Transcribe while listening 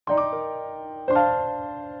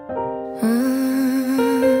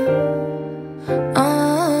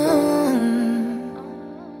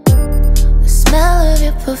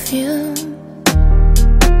perfume.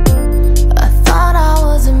 I thought I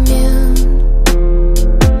was immune.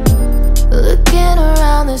 Looking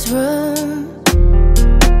around this room,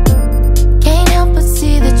 can't help but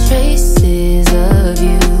see the traces of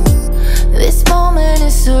you. This moment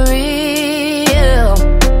is surreal.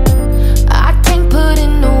 I can't put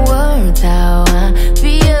into words how I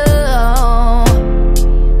feel.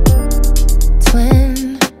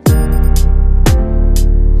 Twin,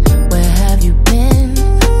 where have you been?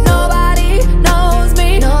 Nobody knows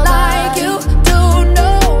me like you do.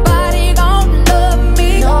 Nobody gon' love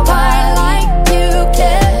me quite like you.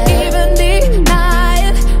 Can't even deny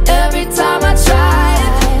it every time I try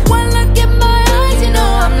it. One look in my eyes, you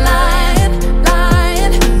know I'm lying,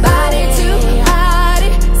 lying. Body to body,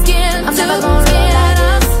 skin to skin. I'm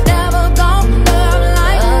never gonna love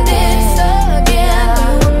like this again.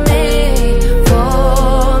 You were made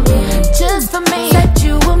for me, just for me. Said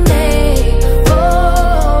you were made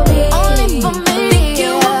for me, only for me. Think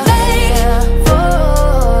you were made for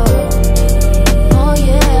me. Oh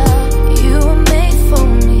yeah, you were made for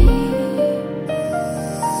me.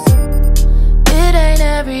 It ain't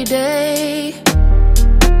every day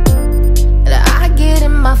that I get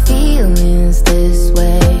in my feelings this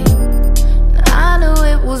way. I knew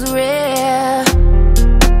it was rare,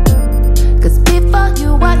 'cause before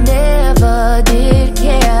you I never did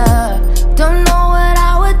care. Don't know what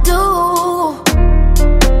I would do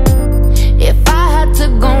if I had to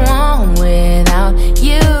go on without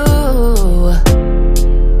you.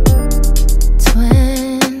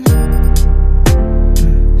 Twin,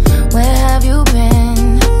 where have you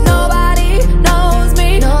been? Nobody knows me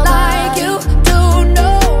like you do.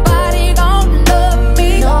 Nobody gon' love me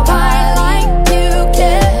quite like you.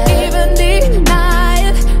 Can't even deny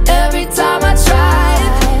it every time I try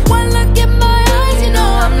it. One look in my eyes, you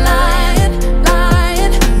know I'm lying,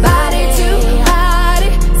 lying. Body to body,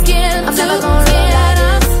 skin to skin.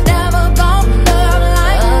 I'm never gonna love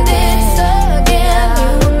like this again.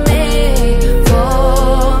 You were made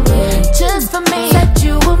for me, just for me. Said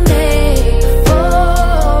you were made for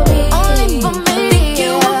me, only for me. Think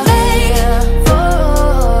you were made for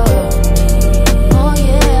me. Oh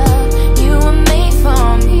yeah, you were made for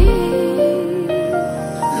me.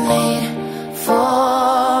 Made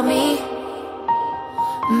for me.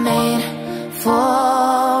 Made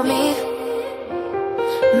for me.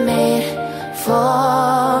 Made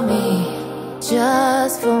for me,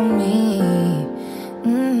 just for me.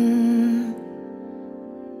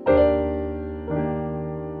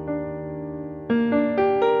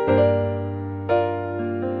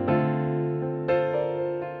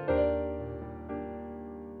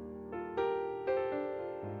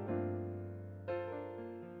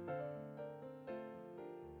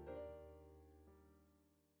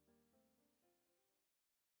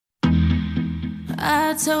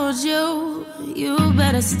 I told you, you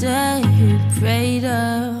better stay prayed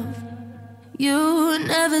up. You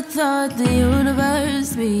never thought the universe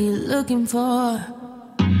be looking for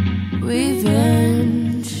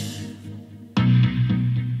revenge.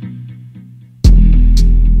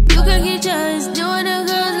 You could get just doing the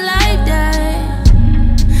girls like that,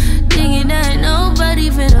 thinking that nobody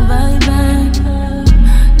finna buy back.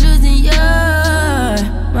 Losing your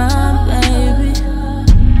mind, baby,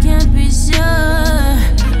 can't be sure.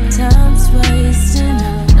 Time's wasting.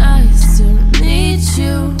 Nice to meet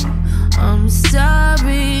you. I'm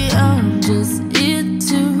sorry, I'm just here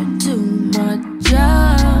to do my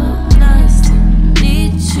job. Nice to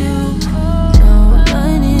meet you. No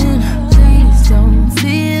running, please don't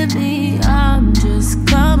fear me. I'm just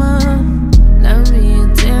coming. Let me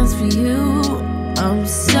dance for you. I'm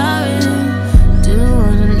sorry, didn't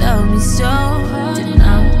wanna love me so. Then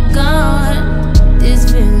I'm gone. This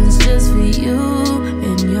feeling's just for you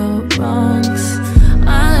and your wrongs.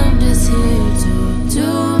 I'm just here to do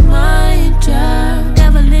my job.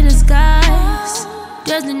 Devil in disguise,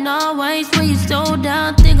 dressed in all white when you slow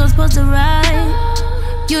down. Think I'm supposed to ride.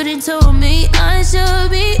 You didn't tell me I should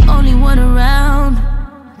be only one around.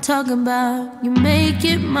 Talking about you make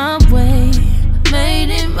it my way,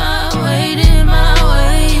 made it my way, did my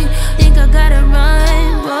way. Think I gotta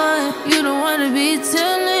run, boy. You don't wanna be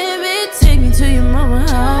telling me. Take me to your mama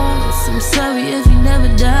house. I'm sorry if you never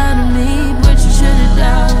doubted me, but you should've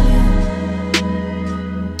doubted me.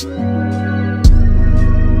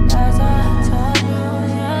 As I told you,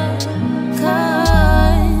 yeah.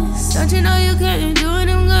 'Cause don't you know you can't do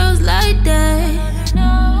them girls like that?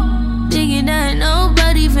 Thinking that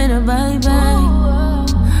nobody finna buy back.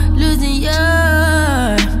 Losing your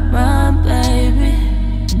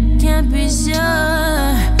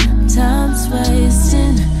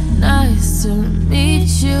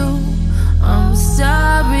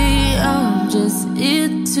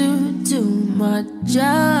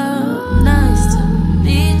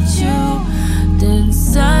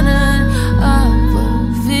signing up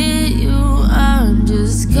for you. I'm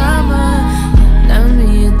just coming. Let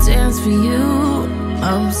me dance for you.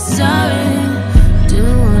 I'm sorry.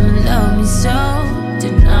 Didn't wanna love me so.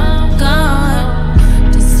 Did not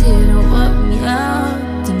gone. Just here to work me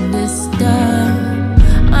out in this time.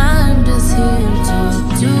 I'm just here to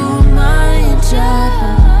do my job.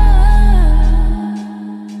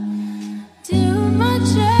 Do my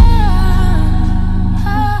job.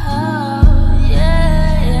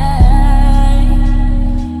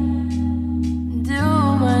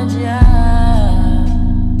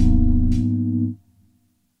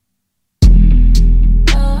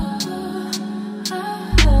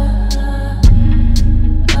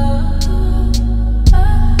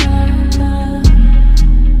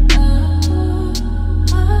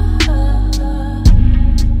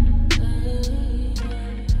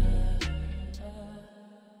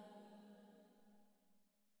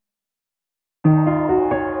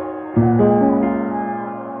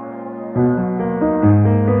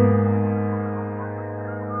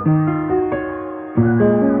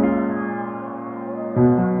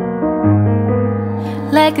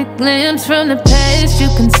 Like a glimpse from the past, you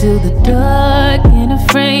conceal the dark. In a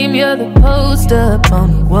frame, you're the poster up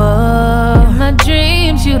on the wall. In my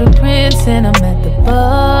dreams, you the prince and I'm at the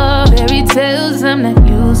bar. Fairy tales, I'm not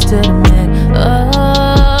used to the man.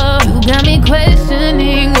 Oh, you got me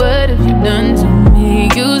questioning, what have you done to me?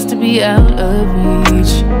 Used to be out of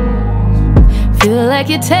reach. Feel like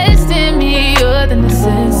you're testing me, you're the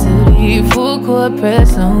necessity. Full court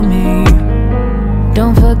press on me.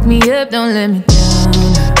 Don't fuck me up, don't let me down.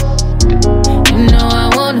 You know I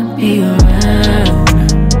wanna be around.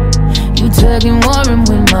 You tugging, warring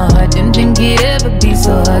with my heart. Didn't think it'd ever be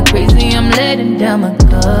so hard. Crazy, I'm letting down my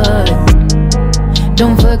guard.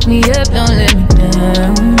 Don't fuck me up, don't let me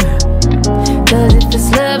down. Cause if it's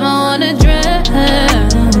love, I wanna drown.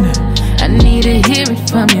 I need to hear it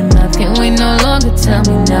from your mouth. Can't wait no longer, tell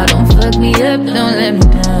me now. Don't fuck me up, don't let me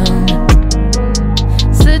down.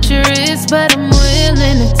 Such a risk, but I'm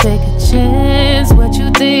willing to take a chance. What you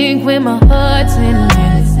think when my heart's in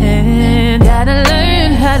his hands? Gotta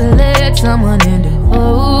learn how to let someone in to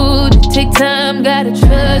hold. It take time, gotta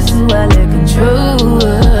trust who I let control.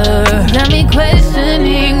 Got me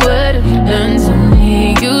questioning, what have you done to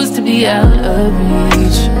me? Used to be out of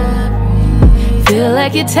reach. Feel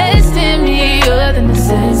like you're testing me, you're the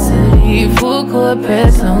necessity. Full court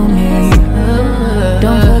press on me.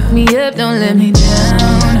 Don't fuck me up, don't let me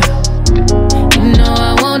down. You know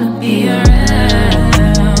I wanna be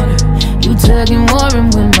around. You tugging, warring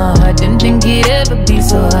with my heart. Didn't think it'd ever be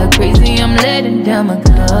so hard. Crazy, I'm letting down my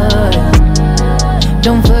guard.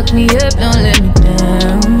 Don't fuck me up, don't let me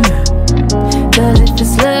down. Cause if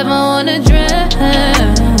it's love, I wanna drown.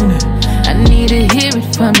 I need to hear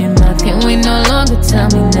it from your mouth. Can't wait no longer, tell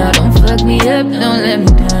me now. Don't fuck me up, don't let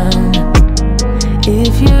me down.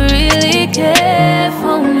 If you really care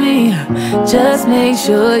for me, just make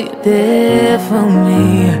sure you're there for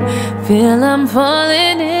me. Feel I'm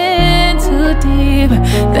falling in too deep.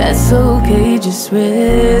 That's okay, just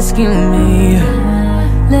rescue me.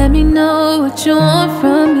 Let me know what you want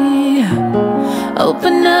from me.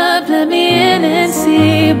 Open up, let me in and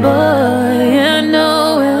see. Boy, I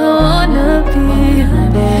know where I wanna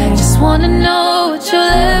be. Just wanna know what your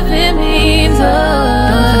loving means. Oh,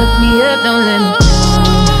 don't fuck me up, don't let me down.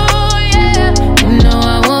 You know I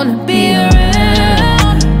wanna be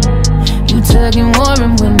around. You tugging,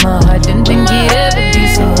 warring with my heart. Didn't think it'd ever be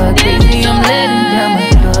so hard. Crazy, I'm letting down my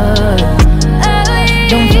guard.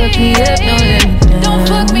 Don't fuck me up, don't let me down. Don't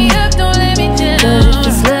fuck me up, don't let me down. Cause if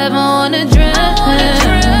it's love, I wanna drown.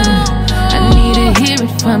 I need to hear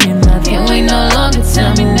it from your mouth. Can't wait no longer,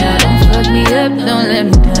 tell me now. Don't fuck me up, don't let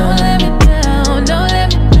me down. Don't let me down, don't let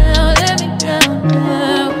me down, let me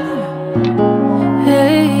down.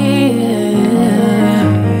 Hey, yeah.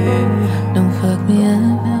 Don't fuck me up,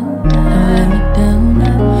 don't let me down.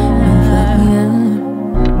 Don't fuck me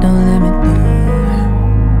up, don't let me down.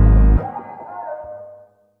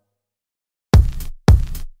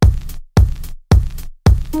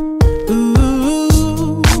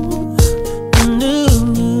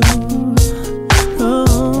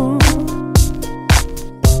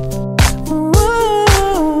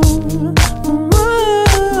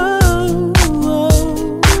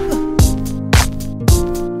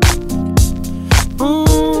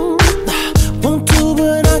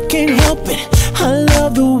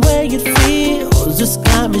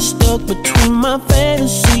 Stuck between my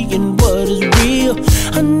fantasy and what is real.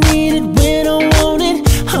 I need it when I want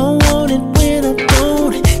it when I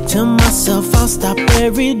don't. Tell myself I'll stop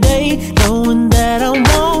every day, knowing that I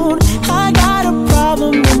won't. I got a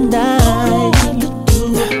problem and I got to do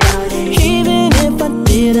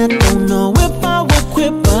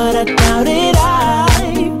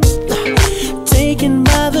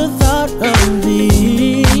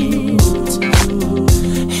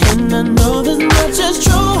I know this much is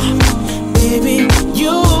true. Baby,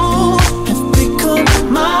 you have become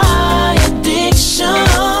my addiction.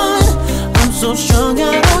 I'm so strung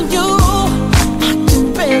out on you, I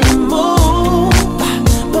can barely move,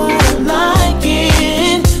 but I like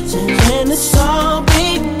it. And it's all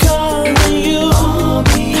because of you.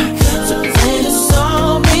 So then it's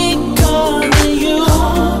all because of you.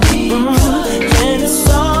 And it's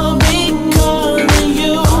all because of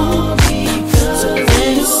you. So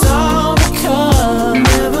then it's all because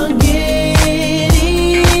never get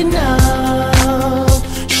enough.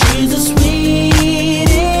 She's the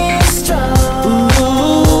sweetest drug.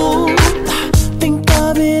 Ooh, think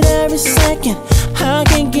of it every second. I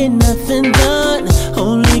can't get nothing done.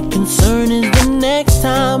 Only concern is the next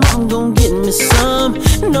time I'm gon' get me some.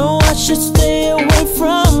 No, I should stay away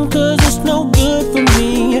from, cause it's no good for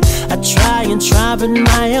me. I try and try, but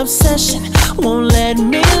my obsession won't let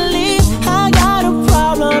me leave. I got a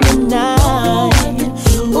problem tonight.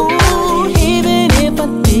 Ooh, even if I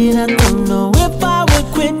did, I don't know if I would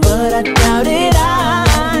quit, but I doubt it.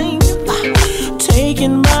 I'm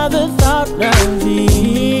taken by the thought of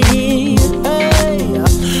it. Hey.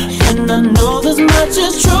 And I know this much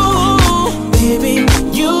is true. Baby,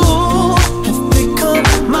 you have become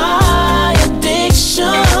my addiction.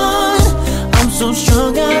 I'm so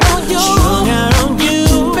strung out on you. Strung out on you.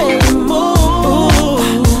 Can barely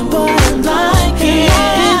move, but I like it.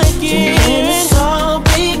 And it's all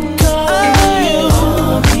because of you.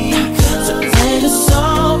 So then it's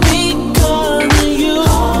all because of you.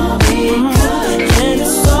 And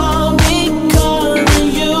it's all because of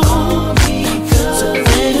you. So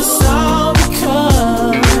then it's all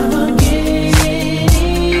because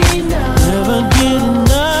never get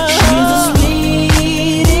enough. She's the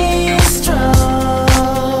sweetest drug.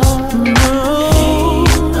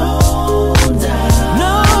 No doubt.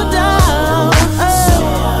 No doubt. So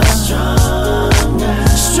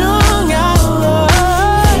strung out.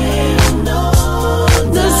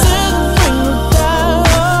 This is the thing without.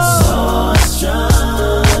 So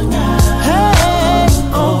strung out. Hey,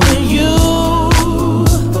 only you.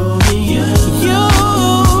 You.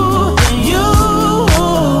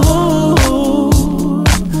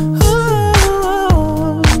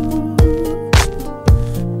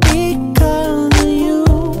 Because of you,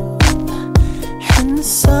 and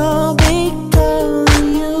it's all because of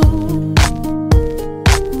you.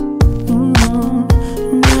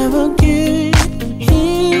 Never get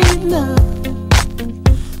enough.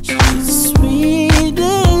 She's the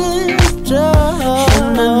sweetest drug.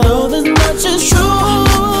 And I know this much is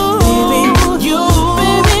true. Baby, you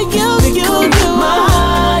become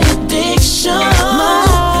my addiction.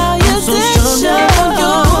 I'm so strung out on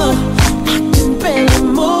you, I can barely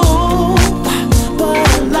move, but I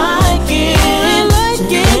like it.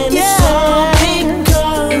 And it's all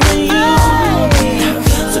because of you.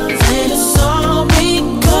 So then it's all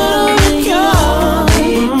because of you.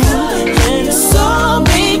 And it's all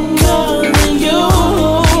because of you.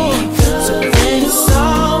 So then it's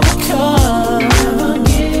all because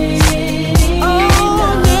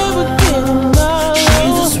never get enough.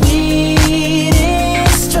 She's the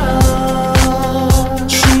sweetest drug.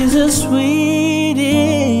 She's the sweetest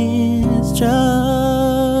drug.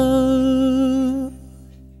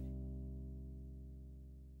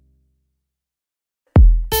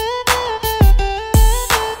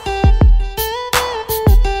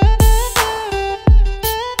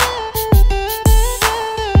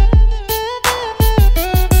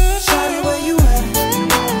 Shawty, where you at?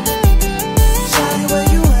 Shawty, where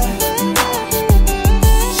you at?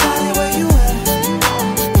 Shawty, where you at?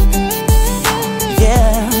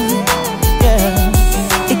 Yeah.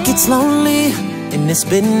 It gets lonely in this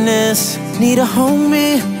business. Need a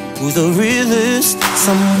homie who's the realest.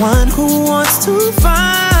 Someone who wants to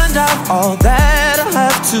find out all that I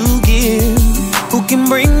have to give. Who can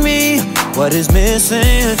bring me what is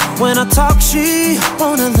missing? When I talk, she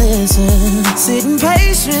wanna listen. Sitting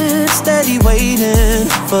patient, steady waiting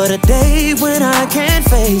for the day when I can't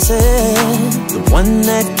face it. The one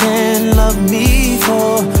that can love me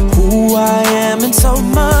for who I am and so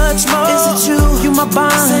much more. Is it you my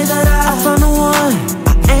bond? Say that I found the one.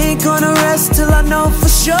 I ain't gonna rest till I know for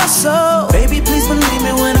sure. So baby, please believe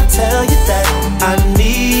me when I tell you that I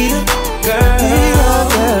need a girl.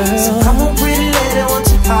 So come on, pretty lady, won't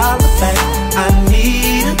you holler back? I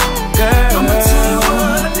need a girl. I'ma tell you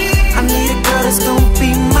what I need. I need a girl that's gonna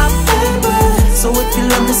be my baby. So if you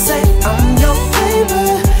love me, say I'm your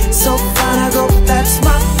baby. So fine, I go, that's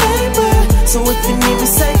my baby. So if you need me,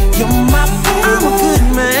 say you're my baby. I'm a good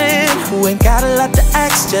man who ain't got a lot to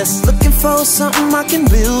ask, just looking for something I can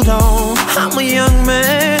build on. I'm a young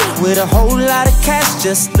man with a whole lot of cash,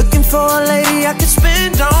 just looking for a lady I can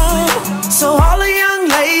spend on. So all the young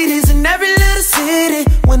ladies in every little city,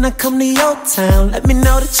 when I come to your town, let me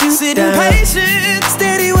know that you sitting patient,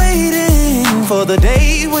 steady waiting for the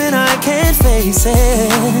day when I can't face it.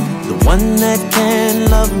 The one that can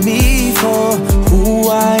love me for who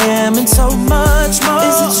I am and so much more.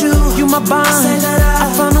 Is it you? You my bond. Say that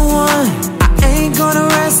I found the one. I ain't gonna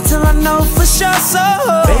rest till I know for sure. So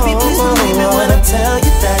baby, please believe me when I tell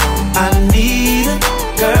you that I need a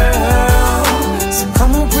girl. So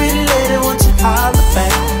come on, pretty lady, won't you holler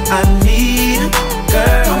back? I need a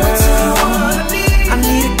girl. I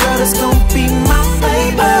need a girl that's gonna be my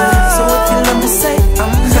baby. So if you let me say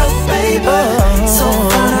I'm your baby, so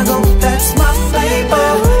fine I go, that's my baby.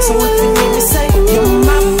 So if you need me say you're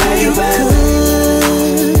my baby, you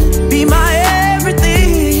could be my everything.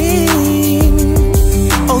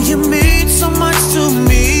 Oh, you mean so much to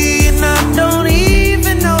me, and I don't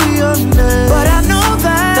even know your name, but I know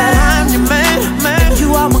that I'm your man, man.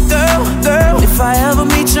 You are my girl, girl. If I ever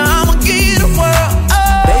meet you, I'ma give you the world.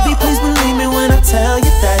 Oh. Baby, please believe me when I tell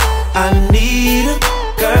you that I need a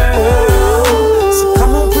girl. So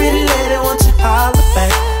come on, pretty lady, won't you holler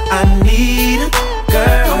back? I need a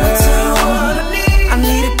girl. I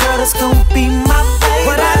need a girl that's gonna be my baby.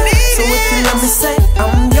 What I need. So if you let me say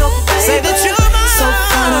I'm your baby, say that you're my so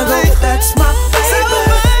fine I go, that's my baby.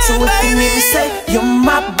 So if you need me say you're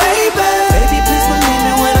my baby. Baby, please believe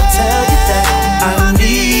me when I tell you that I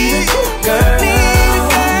need a girl.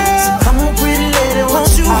 So come on, pretty lady,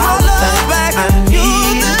 won't you holler back? I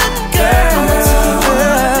need a girl.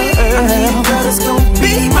 I need a girl that's gonna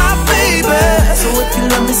be my baby. So if you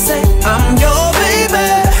let me say I'm your baby,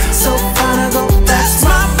 so fine I go, that's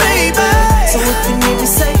my baby. So if you need me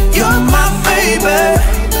say you're my baby,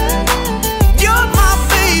 you're my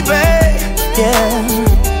baby. Yeah,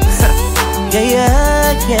 yeah,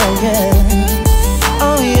 yeah, yeah, yeah.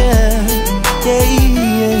 Oh yeah, yeah,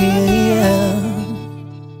 yeah, yeah.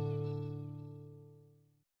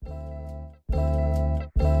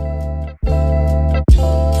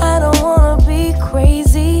 I don't wanna be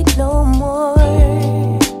crazy no more.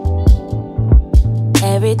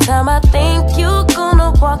 Every time I think you're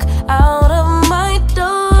gonna walk out of my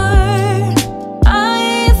door,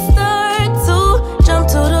 I start to jump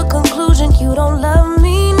to the conclusion you don't love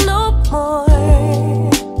me no more.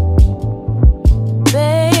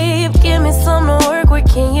 Babe, give me some to work with,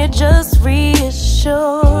 can you just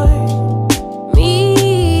reassure me?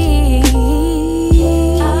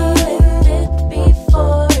 I'll end it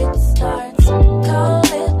before it starts. Call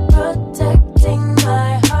it protecting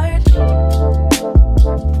my heart.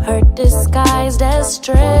 Hurt disguised as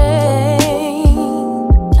strength,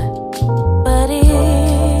 but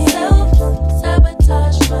it's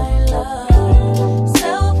self-sabotage my love.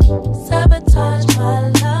 Self-sabotage my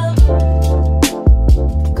love,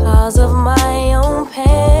 cause of my own pain.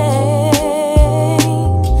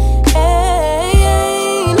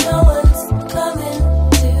 No one's coming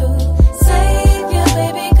to save you,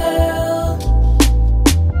 baby girl.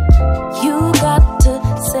 You got to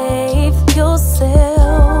save yourself.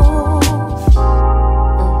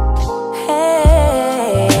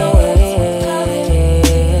 Hey,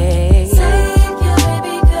 save you,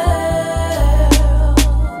 baby girl.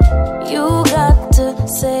 You got to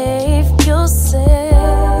save yourself.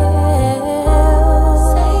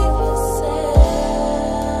 Save yourself.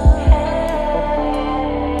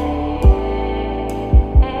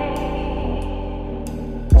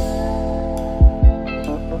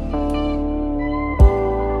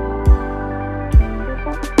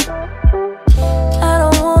 I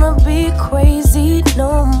don't wanna be crazy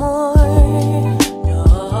no more.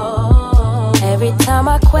 Every time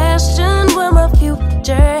I question what my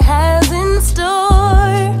future has in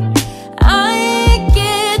store, I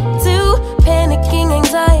get to panicking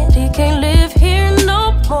anxiety, can't live here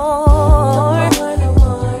no more.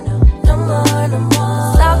 No more.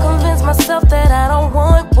 So I'll convince myself that I don't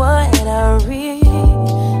want what I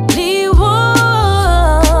really want.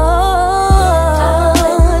 I'll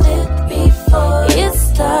end it before it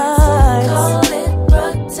starts. Call it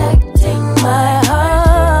protecting my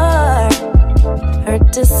heart. Hurt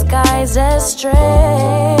disguised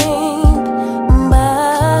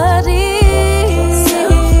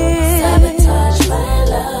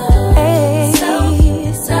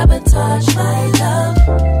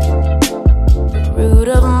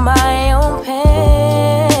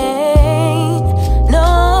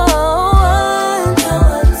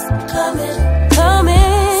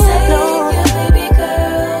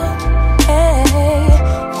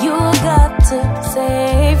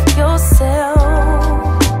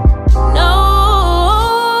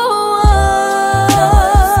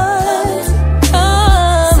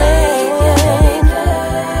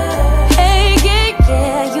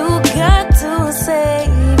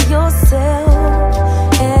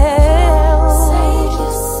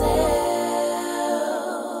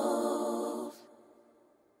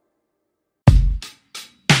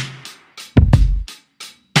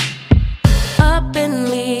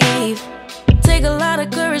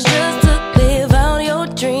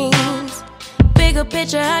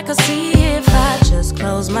picture I could see if I just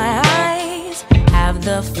close my eyes. Have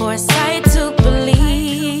the foresight to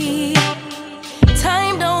believe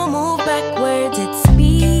time don't move backwards, it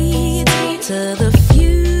speeds to the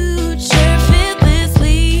future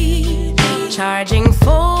fearlessly. Charging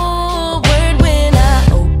forward when I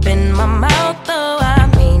open my mouth, though I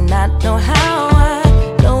may not know how. I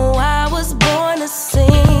know I was born to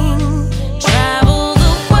sing. Travel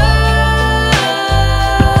the world,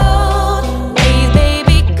 raise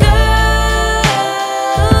baby girls,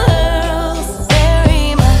 marry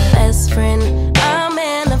my best friend. I'm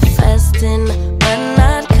manifesting, but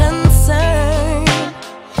not concerned.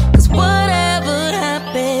 'Cause whatever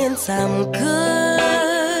happens, I'm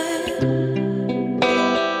good.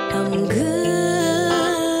 I'm good.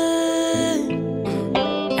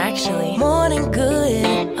 Actually, more than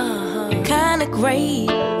good. Kinda great.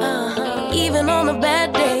 Even on the bad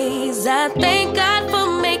days, I thank God for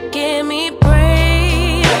making me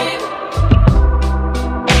brave.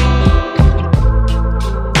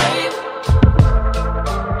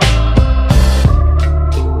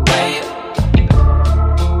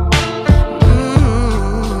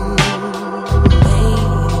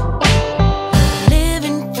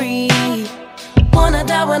 Living free. Wanna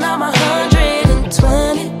die when I'm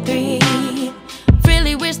 123.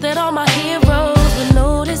 Really wish that all my heroes would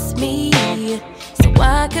notice me, so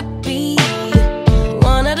I could be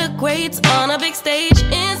one of the greats on a big stage,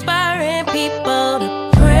 inspiring people to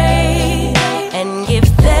pray and give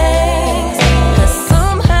thanks. 'Cause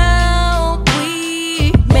somehow we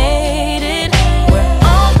made it. We're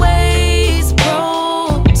always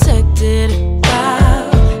protected while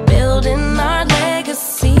building our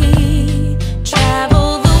legacy. Travel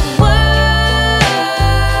the world,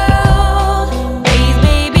 raise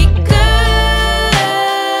baby girls,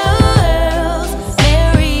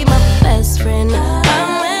 marry my best friend.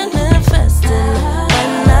 I'm manifesting,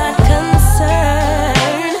 I'm not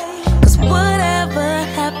concerned. 'Cause whatever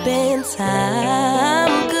happens,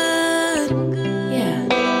 I'm good. Yeah,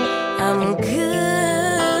 I'm good.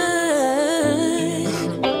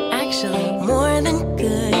 Actually, more than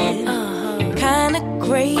good. Kinda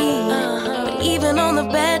great. But even on the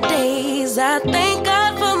bad days, I thank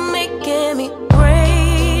God for making me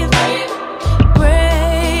brave.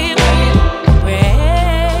 Brave,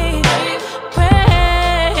 brave,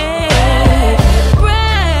 brave,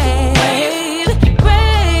 brave,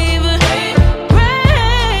 brave,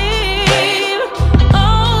 brave. Oh,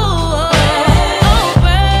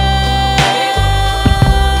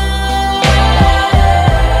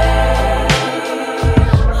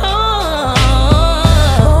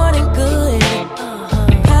 more than good,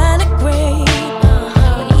 kinda great.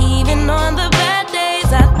 But even on the bad days,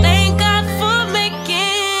 I thank God for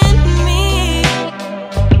making me.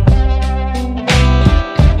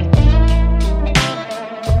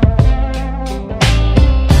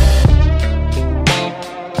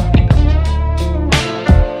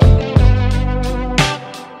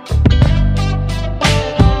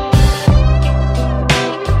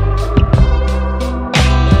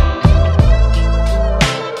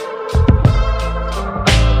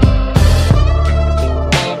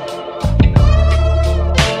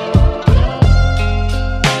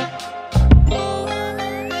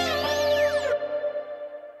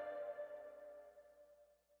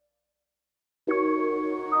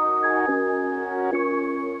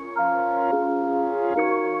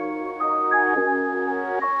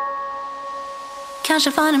 Kanske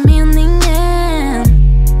var det meningen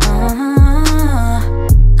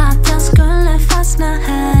att jag skulle fastna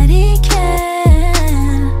här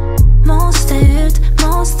ikväll. Måste ut,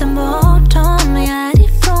 måste bort, ta mig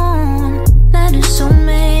härifrån. När du såg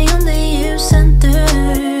mig under ljuset, du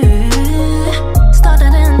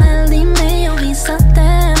startade en eld i mig och visade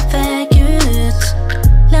en väg ut.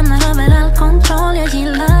 Lämnar över all kontroll, jag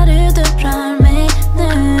gillar hur du rör mig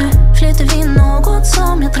nu. Flyter vi något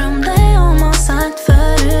som jag drömde om och sagt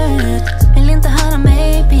förut.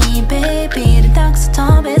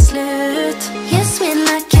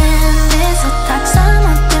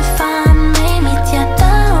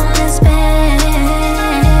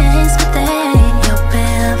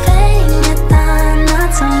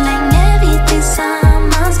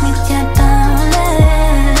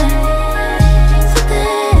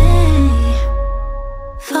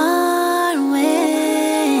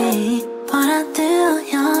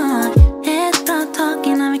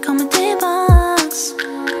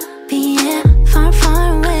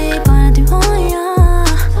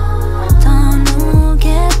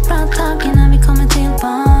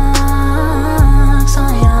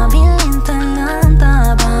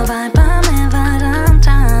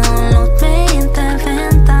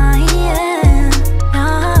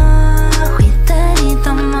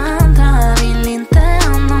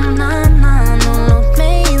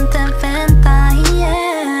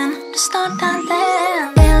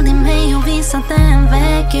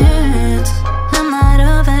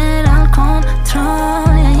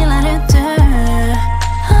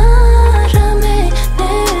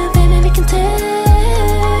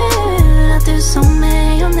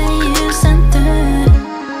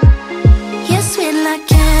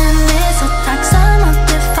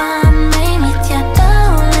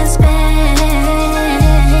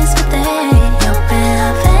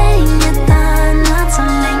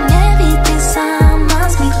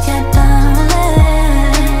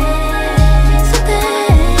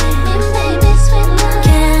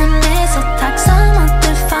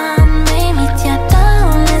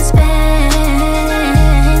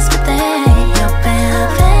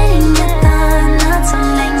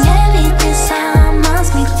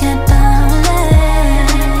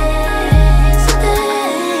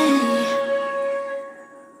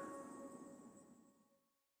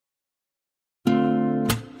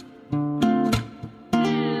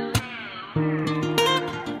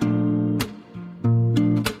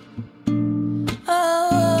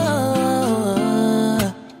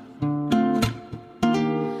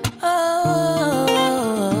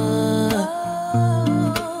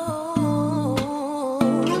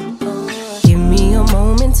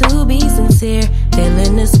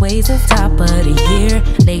 way since top of the year.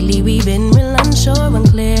 Lately we've been real unsure,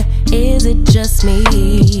 unclear. Is it just me?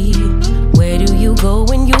 Where do you go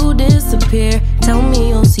when you disappear? Tell me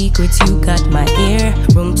your secrets, you got my ear.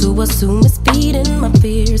 Room to assume it's feeding my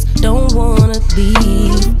fears. Don't wanna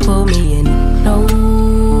leave, pull me in closer.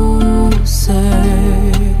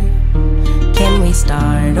 Can we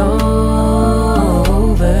start over?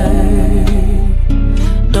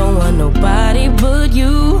 Don't want nobody but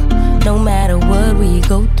you. No matter what we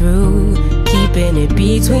go through, keeping it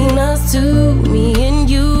between us two, me and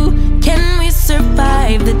you. Can we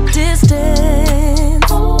survive the distance?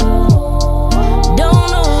 Don't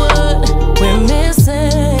know what we're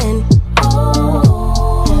missing,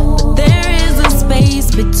 but there is a space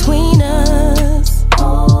between us.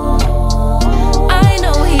 I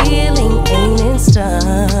know healing ain't instant,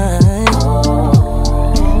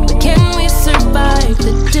 but can we survive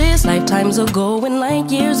the distance? Lifetimes are going like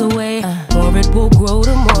years away. More it will grow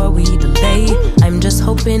the more we delay. I'm just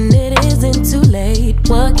hoping it isn't too late.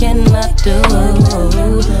 What can I do?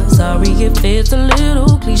 Sorry if it's a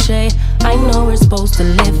little cliche. I know we're supposed to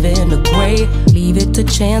live in the gray. Leave it to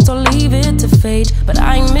chance or leave it to fate, but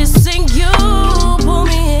I'm missing you. Pull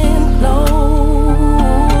me in closer.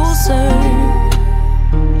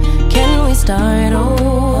 Can we start over?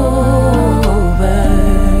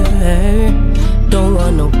 Don't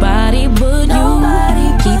want nobody but you.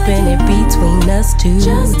 Keeping it between us two.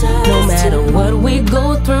 No matter what we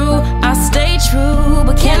go through, I'll stay true.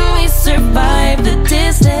 But can we survive the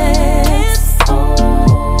distance?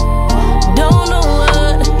 Don't know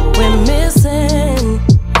what we're missing,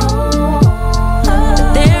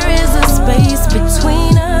 but there is a space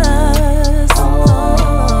between us.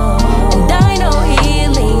 And I know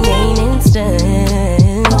healing ain't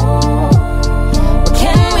instant, but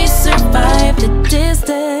can we survive the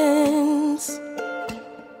distance?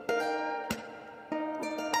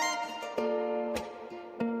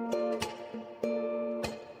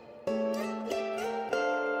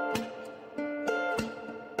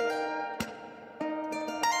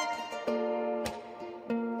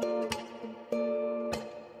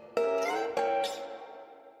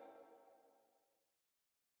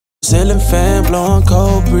 Ceiling fan blowing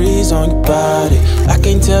cold breeze on your body. I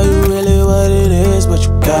can't tell you really what it is, but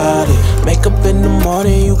you got it. Makeup in the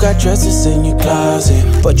morning, you got dresses in your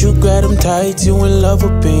closet, but you grab them tight, you in love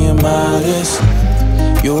with being modest.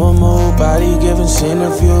 You a move body giving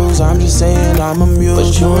interviews. I'm just saying I'm amused,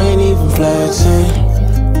 but you ain't even flexing.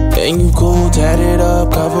 And you cool, tatted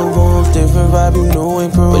up, cover wounds, different vibe, you new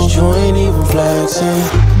improved, but you ain't even flexing.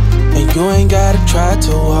 And you ain't gotta try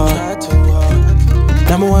too hard.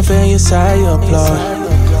 Number one fan, your side, you applaud.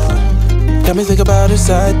 Got me think about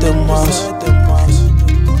inside them walls.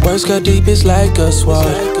 Words cut deep, it's like a sword.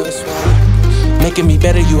 Making me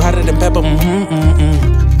better, you hotter than pepper,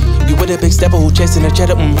 You with a big stepper who chasing a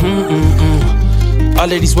cheddar,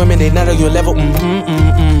 All of these women, they not on your level,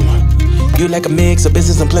 You like a mix of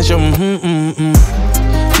business and pleasure,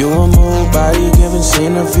 You a move body giving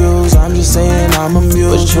interviews. I'm just saying I'm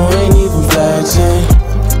amused, but you ain't even flexing.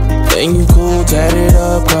 And you cool, tatted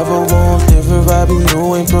up, cover wounds, different vibe, you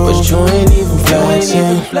new improved, but you ain't even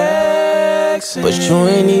flexing. But you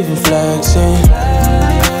ain't even flexing.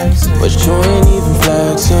 But you ain't even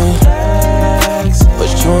flexing.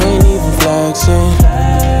 But you ain't even flexing.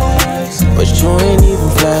 But you ain't even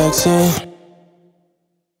flexing.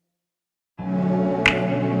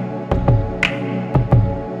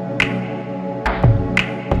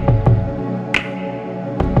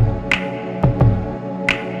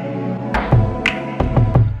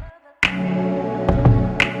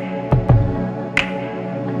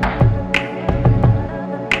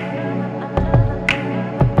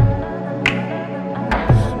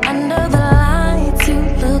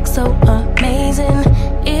 So amazing,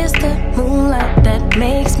 it's the moonlight that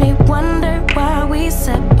makes me wonder why we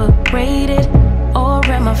separated, or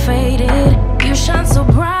am I faded? You shine so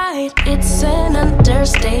bright, it's an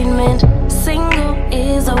understatement. Single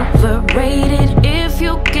is overrated. If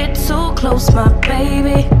you get too close, my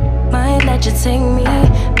baby, might let you take me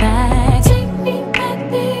back. Take me back,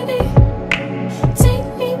 baby. Take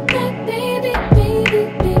me back, baby, baby,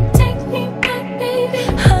 baby. Take me back, baby.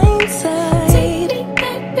 Hindsight.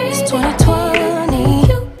 2020.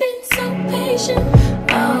 You've been so patient.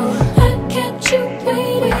 Oh, I kept you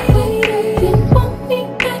waiting. You want me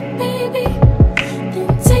back, baby? Then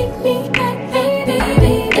take me back,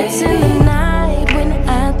 baby. It's in the night when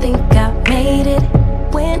I think I made it.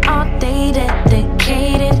 When all day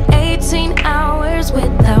dedicated, 18 hours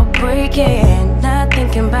without breaking. Not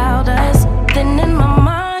thinking about us. Then in my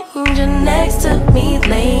mind, you're next to me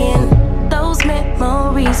laying. Those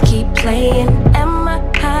memories keep playing. Am I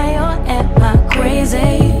high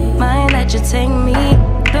crazy. Might let you take me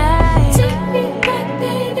back. Take me back,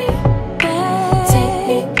 baby. Back. Take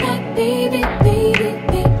me back, baby, baby,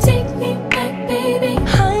 baby. Take me back, baby.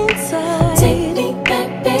 Hindsight. Take me back,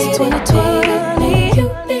 baby. It's 2020.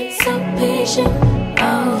 You've been so patient.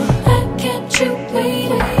 Oh, I kept you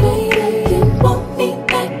waiting. You want me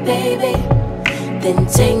back, baby? Then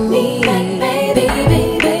take me back,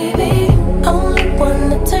 baby, baby. Only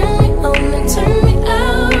wanna turn me on and turn me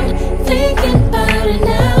out. Thinking about it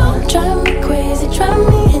now. Drive me crazy, drive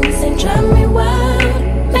me insane, drive me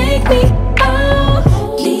wild. Make me out.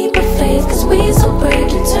 Leap of faith, cause we so brave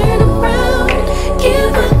to turn around.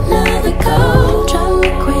 Give another go. Drive me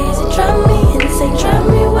crazy, drive me insane, drive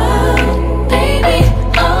me wild. Baby,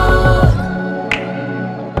 oh.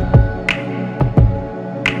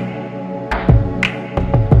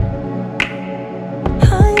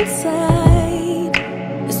 Hindsight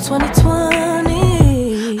is 2020.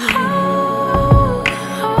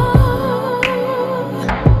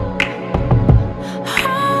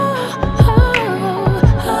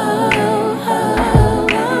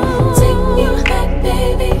 Take me back,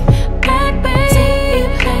 baby. Back, baby. Take me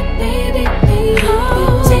back, baby, baby.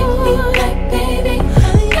 Take me back, baby.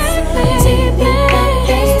 Back, baby. Take me back,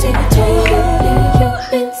 baby. You've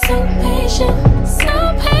been so patient, so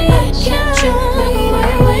patient. I kept you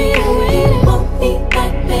waiting. Want me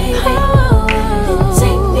back, baby. Then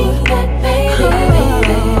take me back, baby.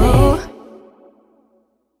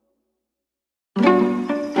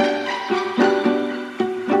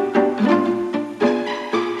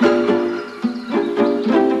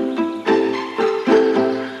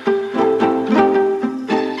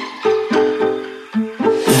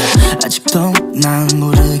 아직도 난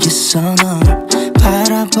모르겠어 널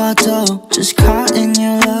바라봐도 just caught in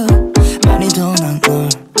your love. 많이도 난 널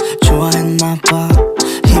좋아했나봐.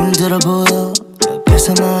 힘들어 보여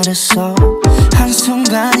옆에서 말했어.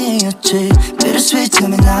 한순간이었지 bittersweet to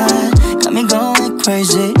me night. Got me going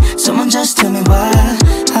crazy. Someone just tell me why.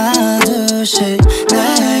 하나 둘씩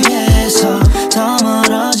내게서 더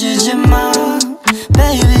멀어지지 마.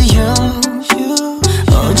 Baby you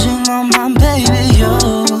오직 너만 baby you.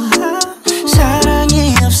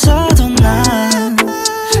 사랑이 없어도 난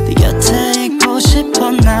네 곁에 있고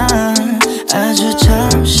싶어 난 아주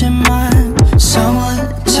잠시만. Someone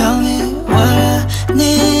tell me what I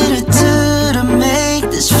need to do to make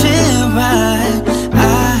this feel right.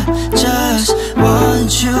 I just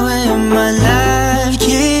want you in my life.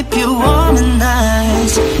 Keep you warm at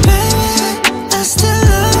night.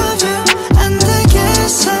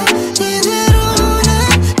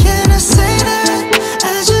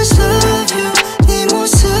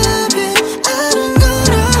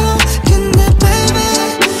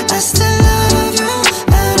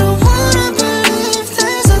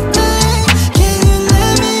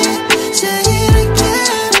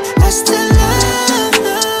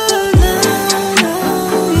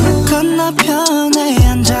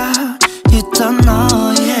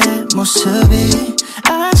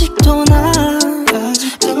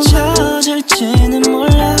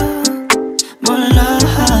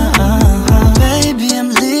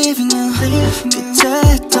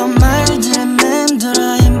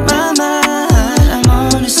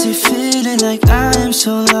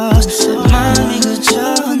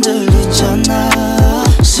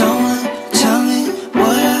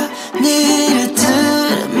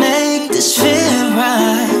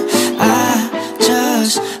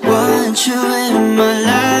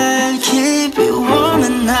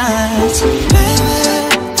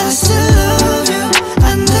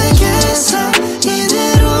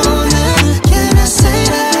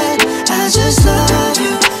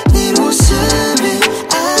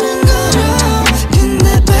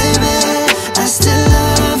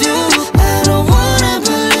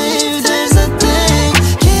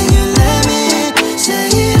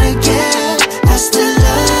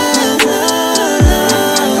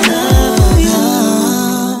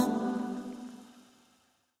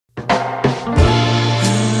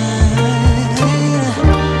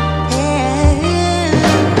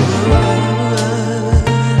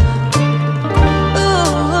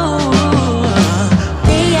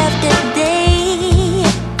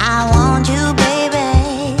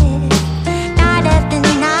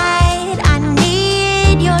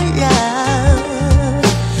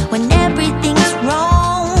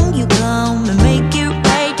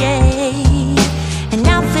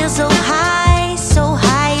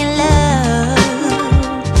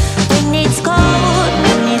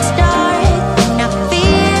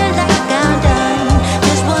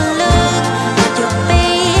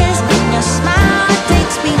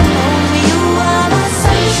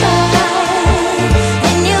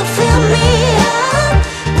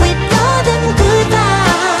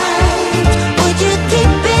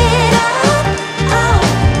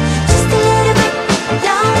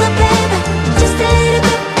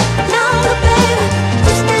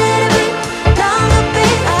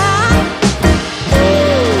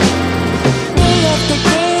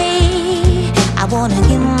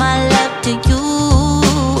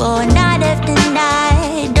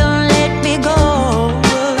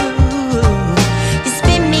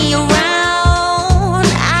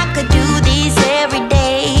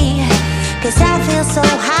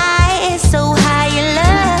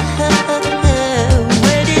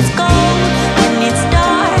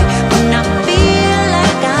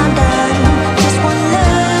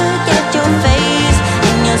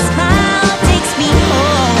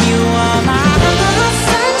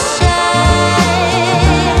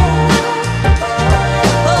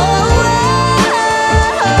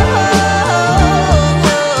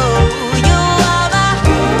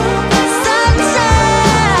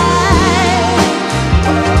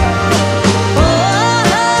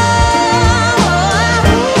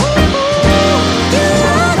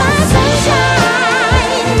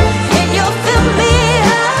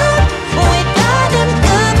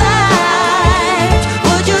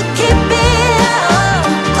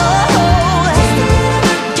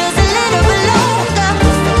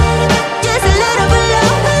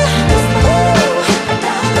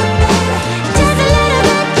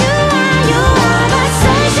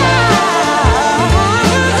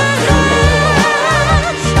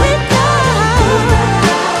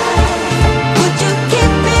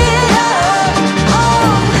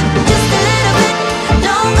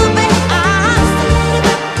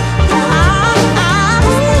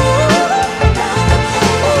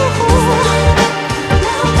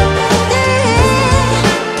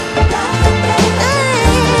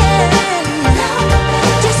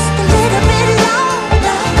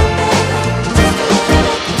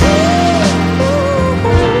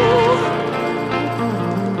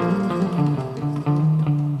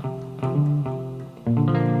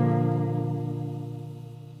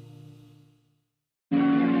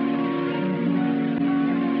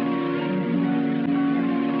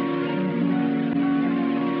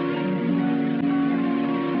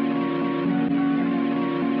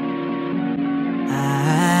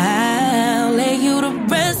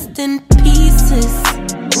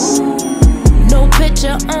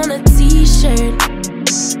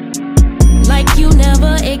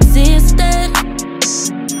 existed.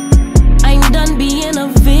 I'm done being a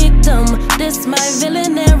victim. This my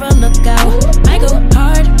villain era, look out. I go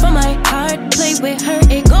hard for my heart, play with her,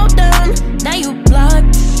 it go down. Now you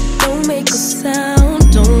blocked, don't make a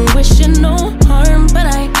sound. Don't wish you no harm, but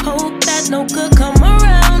I hope that no good come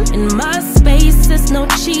around. In my space, there's no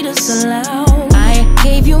cheaters allowed. I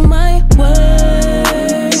gave you my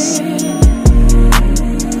word.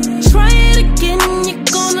 Try it again, you're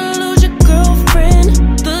gonna lose your girlfriend.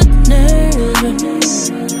 The nerve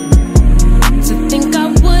to think I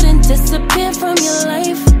wouldn't disappear from your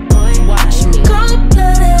life. Watch me.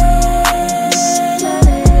 Cold-blooded.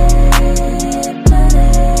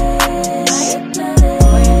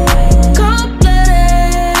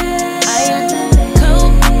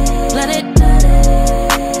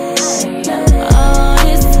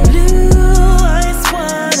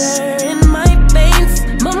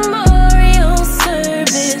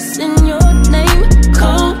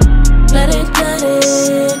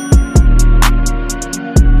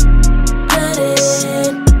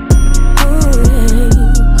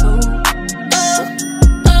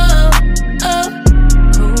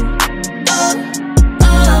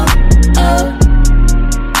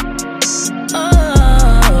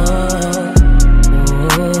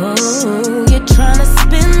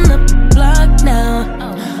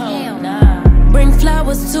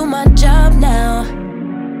 To my job now.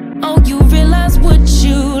 Oh, you realize what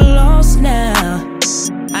you lost now.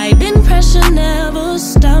 I've been pressure never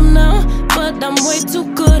stop now, but I'm way too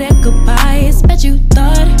good at goodbyes. Bet you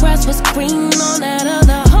thought grass was green on that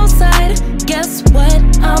other whole side. Guess what?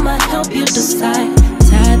 I'ma help you decide.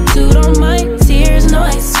 Tattooed on my tears, no,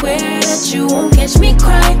 I swear that you won't catch me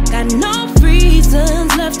cry. Got no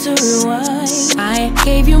reasons left to rewind. I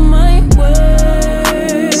gave you my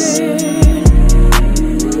word.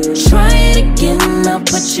 Try it again, I'll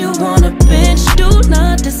put you on a bench, do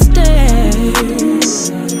not disturb.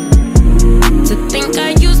 To think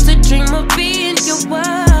I used to dream of being your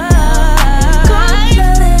wife.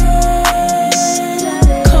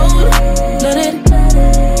 Cold-blooded.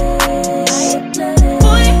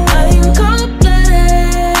 Boy, I'm cold-blooded.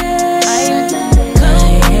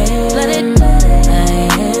 Cold-blooded.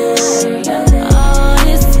 All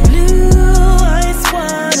this blue ice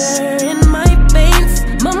water in my veins.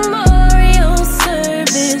 Memorial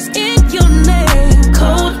service in your name.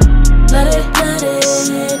 Cold-blooded, blooded,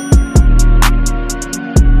 blooded.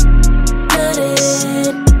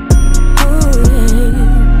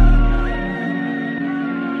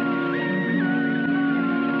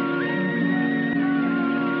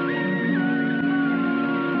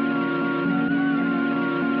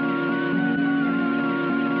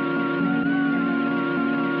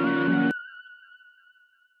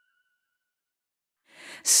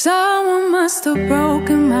 Someone must have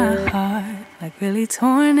broken my heart, like really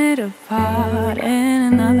torn it apart. In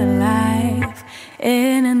another life,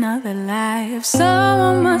 in another life.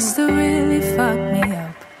 Someone must have really fucked me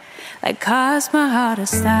up, like caused my heart to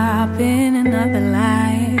stop. In another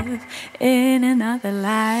life, in another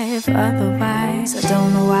life. Otherwise, I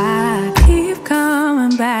don't know why I keep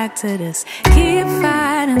coming back to this. Keep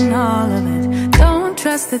fighting all of it. Don't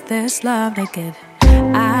trust that there's love to get.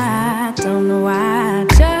 I don't know why I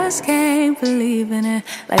just can't believe in it.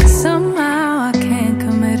 Like somehow I can't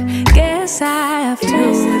commit. Guess I have to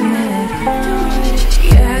admit.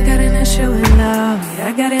 Yeah, I got an issue with love. Yeah,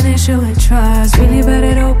 I got an issue with trust. Really bad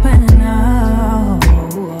at opening up.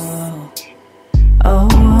 Oh,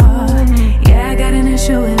 yeah, I got an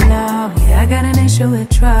issue with love. Yeah, I got an issue with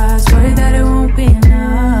trust. Worried that it won't be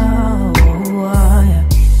enough. Yeah.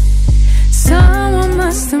 Someone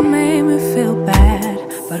must have made me feel bad,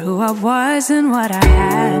 but who I was and what I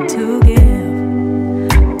had to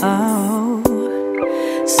give. Oh,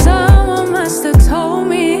 someone must have told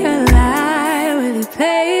me a lie, really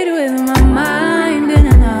played with my mind in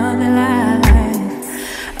another life.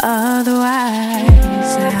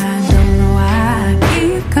 Otherwise, I don't know why I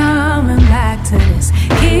keep coming back to this.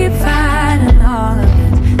 Keep fighting all of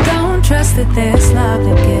it. Don't trust that there's love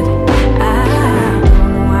to get. I don't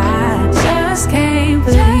know why I just can't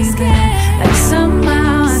believe it. Like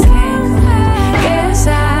somehow I can't commit. Guess I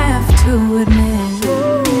have to admit.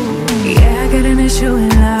 Yeah, I got an issue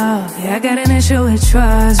with love. Yeah, I got an issue with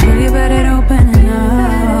trust. Really bad at opening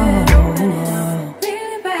up.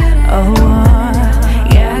 Oh,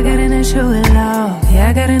 yeah, I got an issue with love. Yeah,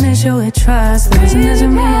 I got an issue with trust. The reason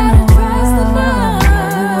doesn't mean no.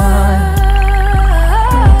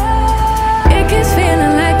 It keeps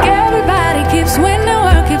feeling like everybody keeps winning. The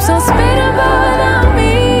world keeps on spinning, but without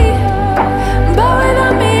me. But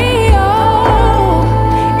without me, oh.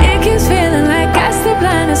 It keeps feeling like I stay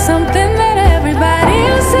blind to something that everybody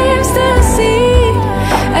else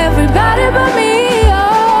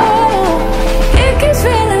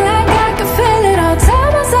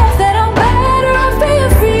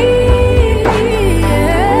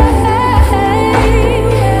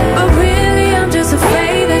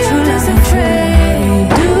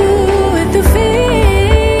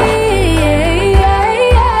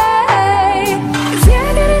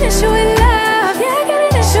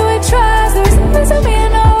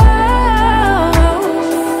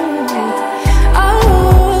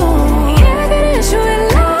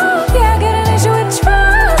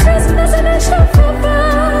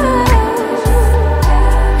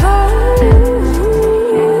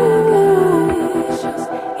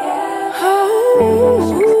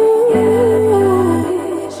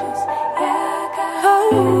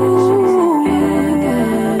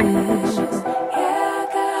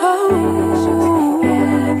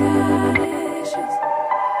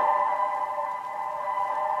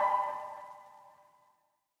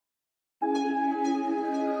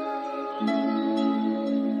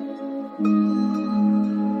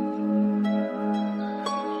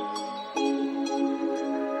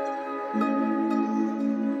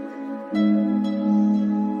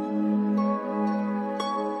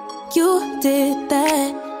did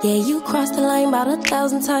that. Yeah, you crossed the line about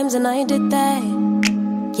 1,000 times and I did that.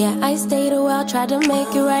 Yeah, I stayed a while, tried to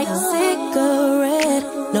make it right. Cigarette.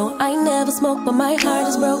 No, I never smoked, but my heart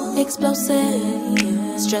is broke,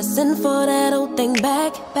 explosive. Stressing for that old thing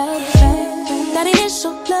back. That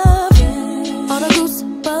initial love, all the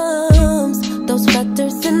goosebumps, those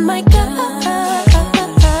flutters in my gut,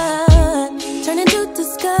 turn into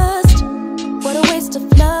disgust. What a waste of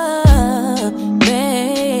love,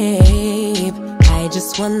 babe. I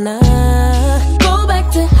just wanna go back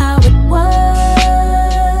to how it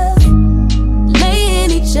was, lay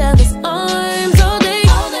in each other's arms all day.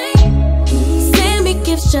 Send me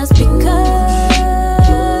gifts just because.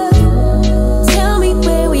 Tell me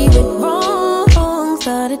where we went wrong.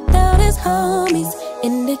 Started out as homies,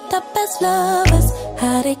 ended up as lovers.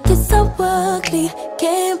 How'd it get so ugly?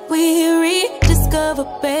 Can't we rediscover,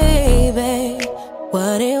 baby,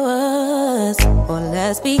 what it was? Or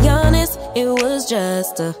let's be honest, it was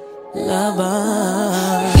just a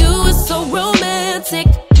lover. You were so romantic,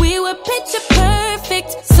 we were picture perfect.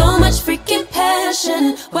 So much freaking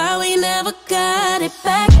passion, why we never got it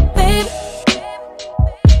back, babe?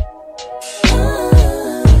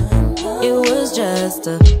 It was just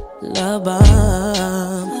a lover.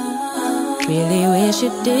 Really wish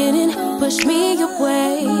you didn't push me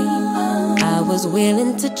away. I was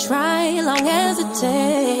willing to try, long as it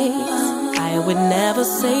takes. I would never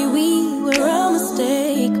say we were a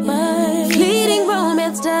mistake, but fleeting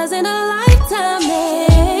romance doesn't a lifetime make.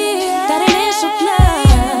 That initial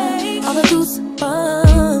love, all the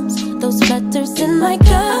goosebumps, those flutters in my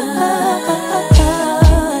gut,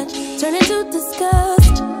 turn into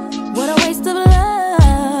disgust. What a waste of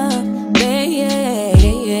love,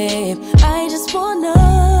 babe. I just wanna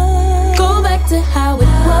go back to how it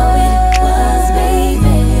was,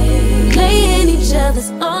 baby. Lay in each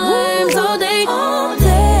other's arms all day.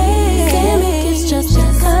 Send me gifts just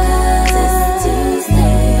because it's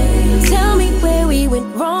Tuesday. Tell me where we went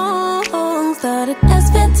wrong. Started as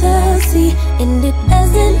fantasy, ended as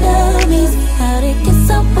enemies. How'd it get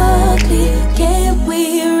so ugly? Can't we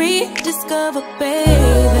rediscover,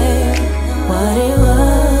 baby, what it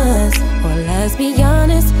was? Or let's be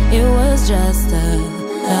honest, it was just a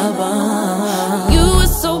lover. You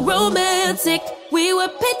were so romantic, we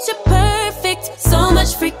were picture perfect. So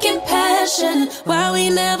much freaking passion, why we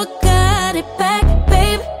never got it back,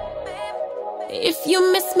 babe? If you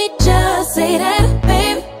miss me, just say that,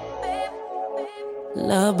 babe.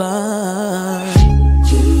 Lover.